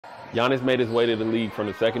Giannis made his way to the league from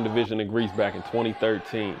the second division in Greece back in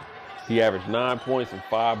 2013. He averaged 9 points and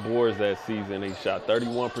 5 boards that season, and he shot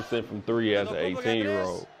 31% from three as an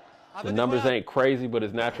 18-year-old. The numbers ain't crazy, but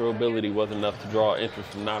his natural ability was enough to draw interest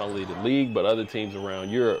from not only the league, but other teams around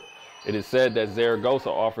Europe. It is said that Zaragoza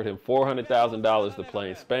offered him $400,000 to play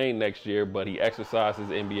in Spain next year, but he exercised his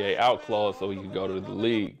NBA out clause so he could go to the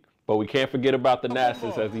league. But we can't forget about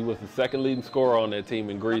Thanasis, as he was the second leading scorer on that team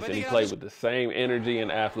in Greece, and he played with the same energy and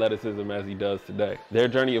athleticism as he does today. Their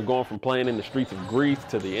journey of going from playing in the streets of Greece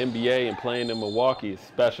to the NBA and playing in Milwaukee is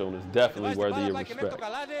special and is definitely worthy of respect.